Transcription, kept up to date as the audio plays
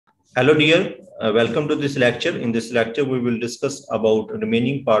Hello dear, welcome to this lecture. In this lecture, we will discuss about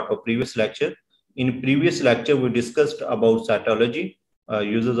remaining part of previous lecture. In previous lecture, we discussed about cytology,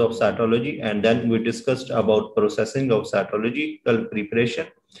 uses of cytology, and then we discussed about processing of cytological preparation.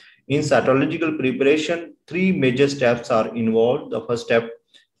 In cytological preparation, three major steps are involved. The first step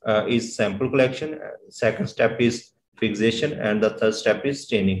is sample collection, second step is fixation, and the third step is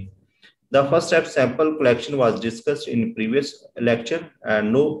staining. The first step, sample collection, was discussed in previous lecture,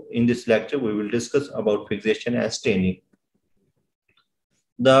 and now in this lecture we will discuss about fixation and staining.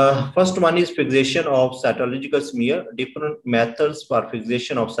 The first one is fixation of cytological smear. Different methods for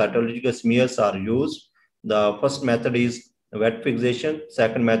fixation of cytological smears are used. The first method is wet fixation,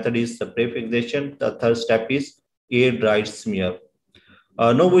 second method is spray fixation, the third step is air dried smear.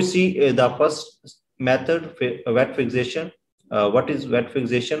 Now we see the first method, wet fixation. What is wet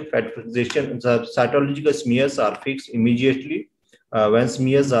fixation? Wet fixation, the cytological smears are fixed immediately when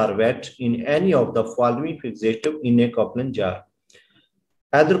smears are wet in any of the following fixative in a coupling jar,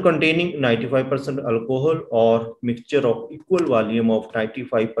 either containing 95% alcohol or mixture of equal volume of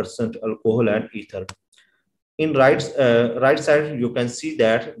 95% alcohol and ether. In right side, you can see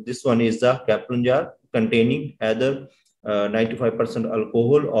that this one is the Kaplan jar containing either 95%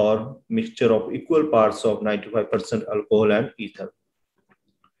 alcohol or mixture of equal parts of 95% alcohol and ether.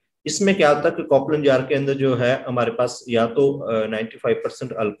 इसमें क्या होता है कि कॉपलन jar के अंदर जो है हमारे पास या तो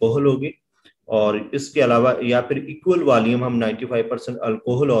 95% अल्कोहल होगी और इसके अलावा या फिर इक्वल वॉल्यूम हम 95%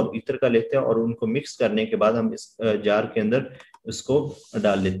 अल्कोहल और ईथर का लेते हैं और उनको मिक्स करने के बाद हम इस जार के अंदर इसको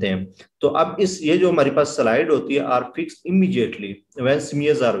डाल लेते हैं। तो अब ये जो हमारे पास स्लाइड होती है are fix immediately when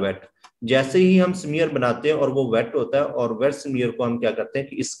smears are wait. जैसे ही हम स्मीयर बनाते हैं और वो वेट होता है और वेट स्मीयर को हम क्या करते हैं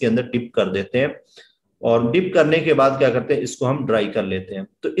कि इसके अंदर डिप कर देते हैं और डिप करने के बाद क्या करते हैं इसको हम ड्राई कर लेते हैं।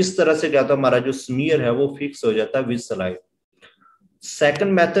 तो इस तरह से क्या होता है हमारा जो स्मीयर है वो फिक्स हो जाता है with slide.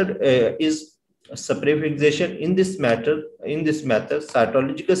 Second method is spray fixation. In this method,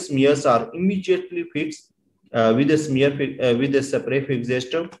 cytological smears are immediately fixed with a spray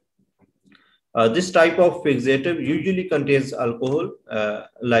fixator. This type of fixator usually contains alcohol,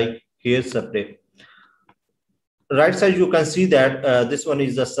 like hair spray. Right side, you can see that this one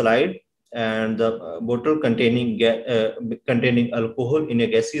is the slide and the bottle containing alcohol in a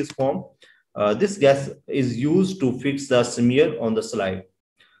gaseous form. This gas is used to fix the smear on the slide.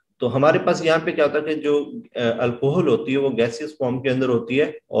 तो हमारे पास यहाँ पे क्या होता है कि जो alcohol होती है वो गैसियस फॉर्म के अंदर होती है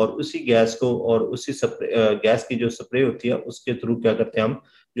और उसी गैस को और उसी गैस की जो स्प्रे होती है उसके थ्रू क्या करते हैं हम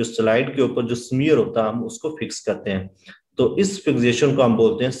जो स्लाइड के ऊपर जो स्मीयर होता है हम उसको फिक्स करते हैं। तो इस फिक्सेशन को हम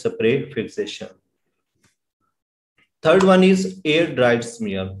बोलते हैं spray fixation. Third one is air dried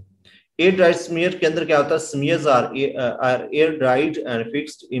smear. Air dried smear के अंदर क्या होता है smears are air dried and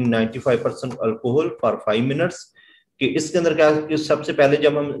fixed in 95% alcohol for 5 minutes. कि इसके अंदर क्या कि सबसे पहले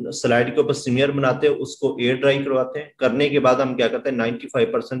जब हम स्लाइड के ऊपर स्मीयर बनाते हैं उसको एयर ड्राई करवाते हैं, करने के बाद हम क्या करते हैं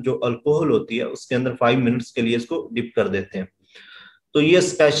 95% जो अल्कोहल होती है उसके अंदर 5 मिनट्स के लिए इसको डिप कर देते हैं। तो ये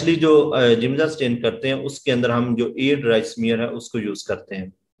स्पेशली जो जिम्जा स्टेन करते हैं उसके अंदर हम जो एयर ड्राई स्मीयर है उसको यूज करते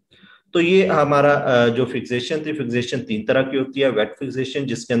हैं। तो ये हमारा जो फिक्सेशन थी, फिक्सेशन 3 तरह की होती है। वेट फिक्सेशन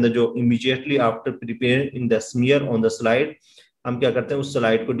जिसके अंदर जो immediately after preparing in the smear on the slide हम क्या करते हैं उस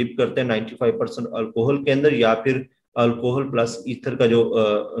स्लाइड को डिप करते हैं 95% अल्कोहल के अंदर या फिर अल्कोहल प्लस ईथर का जो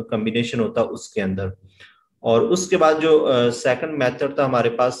कॉम्बिनेशन होता है उसके अंदर। और उसके बाद जो सेकंड मेथड था हमारे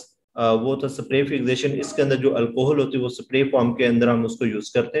पास वो था स्प्रे फिक्सेशन। इसके अंदर जो अल्कोहल होती है वो स्प्रे फॉर्म के अंदर हम उसको यूज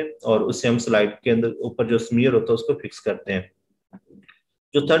करते हैं और उससे हम स्लाइड के अंदर ऊपर जो स्मीयर होता है उसको फिक्स करते हैं।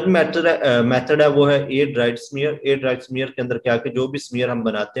 जो थर्ड मेथड है वो है air dried smear. Air dried smear के अंदर क्या कि जो भी स्मीयर हम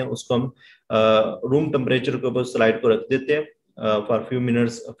बनाते हैं उसको हम रूम टेम्परेचर के ऊपर स्लाइड को रख देते हैं for few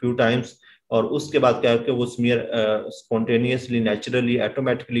minutes few times और उसके बाद क्या है वो स्मीयर स्पॉन्टेनियसली नेचुरली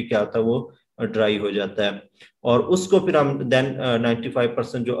ऑटोमेटिकली क्या होता है वो ड्राई हो जाता है और उसको फिर हम देन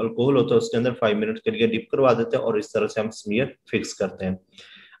 95% जो अल्कोहल होता है उसके अंदर 5 मिनट के लिए डिप करवा देते हैं और इस तरह से हम स्मीयर फिक्स करते हैं।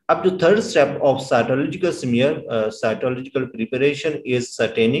 अब जो third step of cytological smear cytological preparation is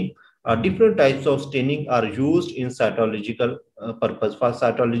staining. Different types of staining are used in cytological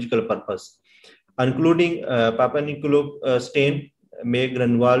purpose, including Papanicolaou stain, May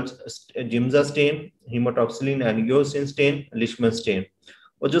Grunwald जिम्जा stand, haematoxylin and eosin stand, लिशमन stand.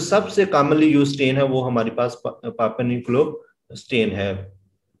 और जो सबसे commonly use stand है वो हमारे पास पापानिकोलाउ stand है।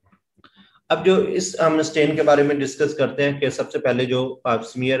 अब जो इस हम स्टेन के बारे में डिस्कस करते हैं कि सबसे पहले जो पाप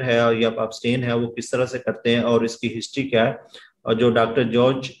स्मीयर है या पाप स्टेन है वो किस तरह से करते हैं और इसकी हिस्ट्री क्या है। और जो डॉक्टर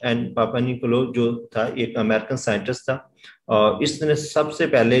जॉर्ज एंड पापानिकोलाउ जो था एक अमेरिकन साइंटिस्ट था और इसने सबसे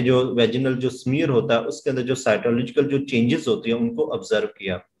पहले जो वेजिनल जो स्मीयर होता है उसके अंदर जो साइटोलॉजिकल जो चेंजेस होती हैं उनको ऑब्जर्व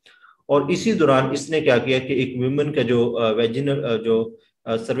किया और इसी दौरान इसने क्या किया कि एक वुमेन का जो वेजिनल जो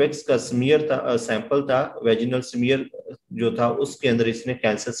सर्वेक्स का स्मीयर था, सैंपल था, वेजिनल स्मीयर जो था, उसके अंदर इसने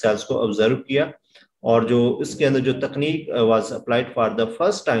कैंसर सेल्स को ऑब्जर्व किया, और जो इसके अंदर जो तकनीक was applied for the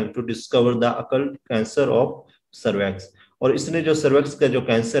first time to discover the occult cancer of cervix, और इसने जो सर्वेक्स का जो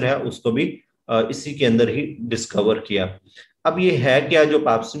कैंसर है उसको भी इसी के अंदर ही डिस्कवर किया। अब ये है क्या, जो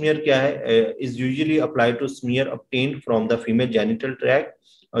पाप स्मीयर क्या है, is usually applied to smear obtained from the female genital tract,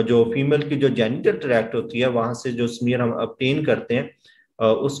 जो फीमेल की जो जेनिटल ट्रैक्ट होती है वहां से जो स्मीयर हम ऑब्टेन करते हैं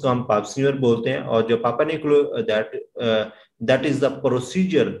उसको हम पाप स्मीयर बोलते हैं। और जो पापा Niccolo that is the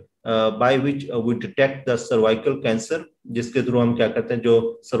procedure by which we detect the cervical cancer, जिसके थ्रू हम क्या करते हैं,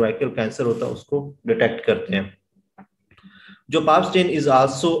 जो सर्वाइकल कैंसर होता है उसको डिटेक्ट करते हैं। जो पाप stain is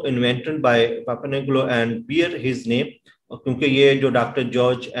also invented by पापानिकोलो and beer his name, क्योंकि ये जो डॉक्टर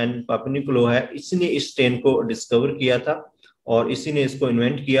जॉर्ज एंड पापानिकोलो है, इसी ने इस स्टेन को डिस्कवर किया था और इसी ने इसको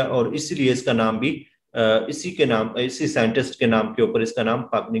इन्वेंट किया, और इसीलिए इसका नाम भी इसी के नाम, इसी साइंटिस्ट के नाम के ऊपर इसका नाम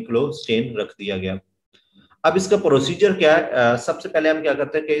पापानिकोलो स्टेन रख दिया गया। अब इसका प्रोसीजर क्या है, सबसे पहले हम क्या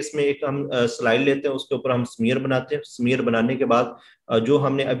करते हैं कि इसमें एक हम स्लाइड लेते हैं, उसके ऊपर हम स्मीयर बनाते हैं। स्मीयर बनाने के बाद जो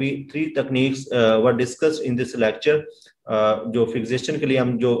हमने अभी 3 techniques were discuss in this lecture, जो फिक्सेशन के लिए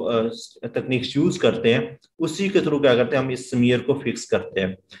हम जो टेक्निक्स यूज करते हैं, उसी के थ्रू क्या करते हैं, हम इस स्मीयर को फिक्स करते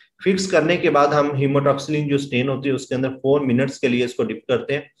हैं। फिक्स करने के बाद हम हीमोटॉक्सिलिन जो स्टेन होती है उसके अंदर 4 मिनट्स के लिए इसको डिप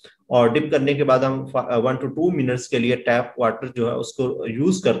करते हैं, और डिप करने के बाद हम 1 to 2 मिनट्स के लिए टैप वाटर जो है उसको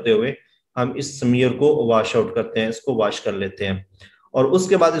यूज करते हुए हम इस स्मीयर को वॉश आउट करते हैं, इसको वॉश कर लेते हैं, और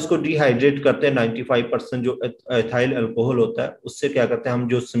उसके बाद इसको डिहाइड्रेट करते हैं। 95% जो एथाइल अल्कोहल होता है उससे क्या करते हैं, हम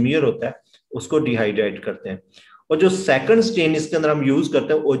जो स्मीयर होता है उसको डिहाइड्रेट करते हैं। और जो सेकंड स्टेन इसके अंदर हम यूज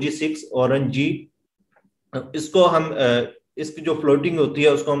करते हैं OG6 ऑरेंज जी, इसको हम इसकी जो फ्लोटिंग होती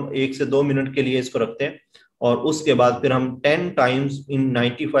है उसको हम 1 से 2 मिनट के लिए इसको रखते हैं, और उसके बाद फिर हम 10 टाइम्स इन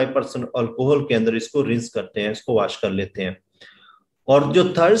 95% अल्कोहल के अंदर इसको रिंस करते हैं, इसको वॉश कर लेते हैं। और जो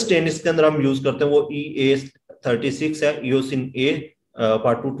थर्ड स्टेन इसके अंदर हम यूज करते हैं वो EA36 है, eosin A,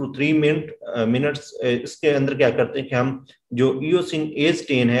 for 2 to 3 minutes. इसके अंदर क्या करते हैं कि हम जो ईओसिन ए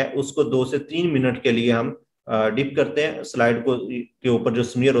स्टेन है उसको 2 से 3 मिनट के लिए हम डिप करते हैं, स्लाइड को के ऊपर जो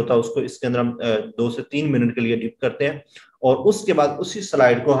स्मीयर होता है उसको इसके अंदर हम 2 से 3 मिनट के लिए डिप करते हैं, और उसके बाद उसी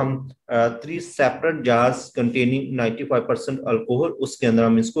स्लाइड को हम 3 सेपरेट जार्स कंटेनिंग 95% अल्कोहल, उसके अंदर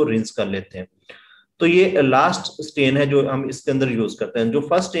हम इसको रिंस कर लेते हैं। तो ये लास्ट स्टेन है जो हम इसके अंदर यूज करते हैं। जो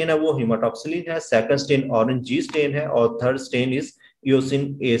फर्स्ट स्टेन है वो हीमाटॉक्सिलिन है, सेकंड स्टेन ऑरेंज जी स्टेन है, और third stain is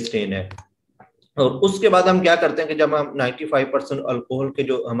eosin A stand है। और उसके बाद हम क्या करते हैं कि जब हम 95% अल्कोहल के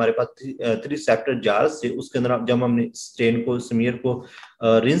जो हमारे पास 3 सेपरेट जार्स थे उसके अंदर जब हमने स्टेन को, स्मीयर को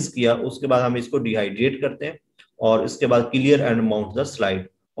रिंस किया, उसके बाद हम इसको डिहाइड्रेट करते हैं, और इसके बाद clear and mount the slide,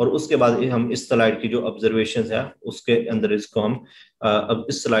 और उसके बाद हम इस स्लाइड की जो ऑब्जर्वेशन है उसके अंदर इसको हम अब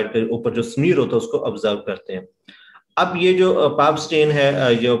इस स्लाइड के ऊपर जो स्मीयर होता है उसको ऑब्जर्व करते हैं। अब ये जो पाप स्टेन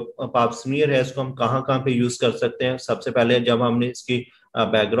है, जो पाप स्मीयर है, इसको हम कहाँ कहाँ पे यूज कर सकते हैं। सबसे पहले जब हमने इसकी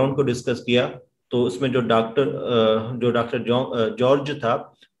बैकग्राउंड को डिस्कस किया तो उसमें जो डॉक्टर जॉर्ज था,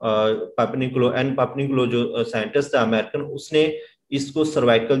 पापनिकोलो जो साइंटिस्ट था अमेरिकन, उसने इसको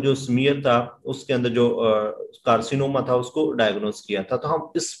सर्वाइकल जो स्मीयर था उसके अंदर जो कार्सिनोमा था उसको डायग्नोस किया था। तो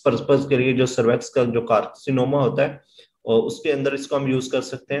हम इस पर्पज के लिए जो सर्वैक्स का जो कार्सिनोमा होता है और उसके अंदर इसको हम यूज कर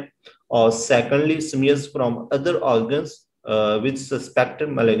सकते हैं। और secondly smears from other organs with suspected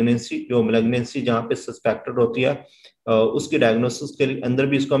malignancy, जो मैलिग्नेंसी जहाँ पे सस्पेक्टेड होती है उसकी डायग्नोसिस के अंदर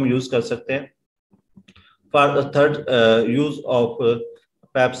भी इसको हम यूज कर सकते हैं। For the third use of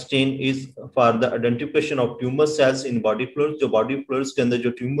pipe stain is for the identification of tumour cells in body fluids, जो बॉडी फ्लूइड्स के अंदर जो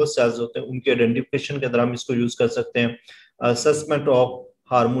ट्यूमर सेल्स होते हैं उनके आइडेंटिफिकेशन के अंदर हम इसको यूज कर सकते हैं। Assessment of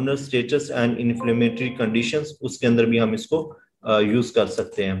hormonal status and inflammatory conditions, उसके अंदर भी हम इसको यूज कर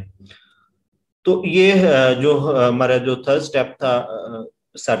सकते हैं। तो ये जो हमारा जो थर्ड स्टेप था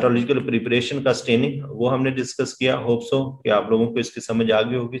साइटोलॉजिकल प्रिपरेशन का स्टेनिंग, वो हमने डिस्कस किया। होप सो कि आप लोगों को इसकी समझ आ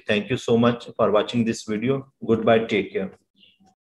गई होगी। Thank you so much for watching this video. Good bye, take care.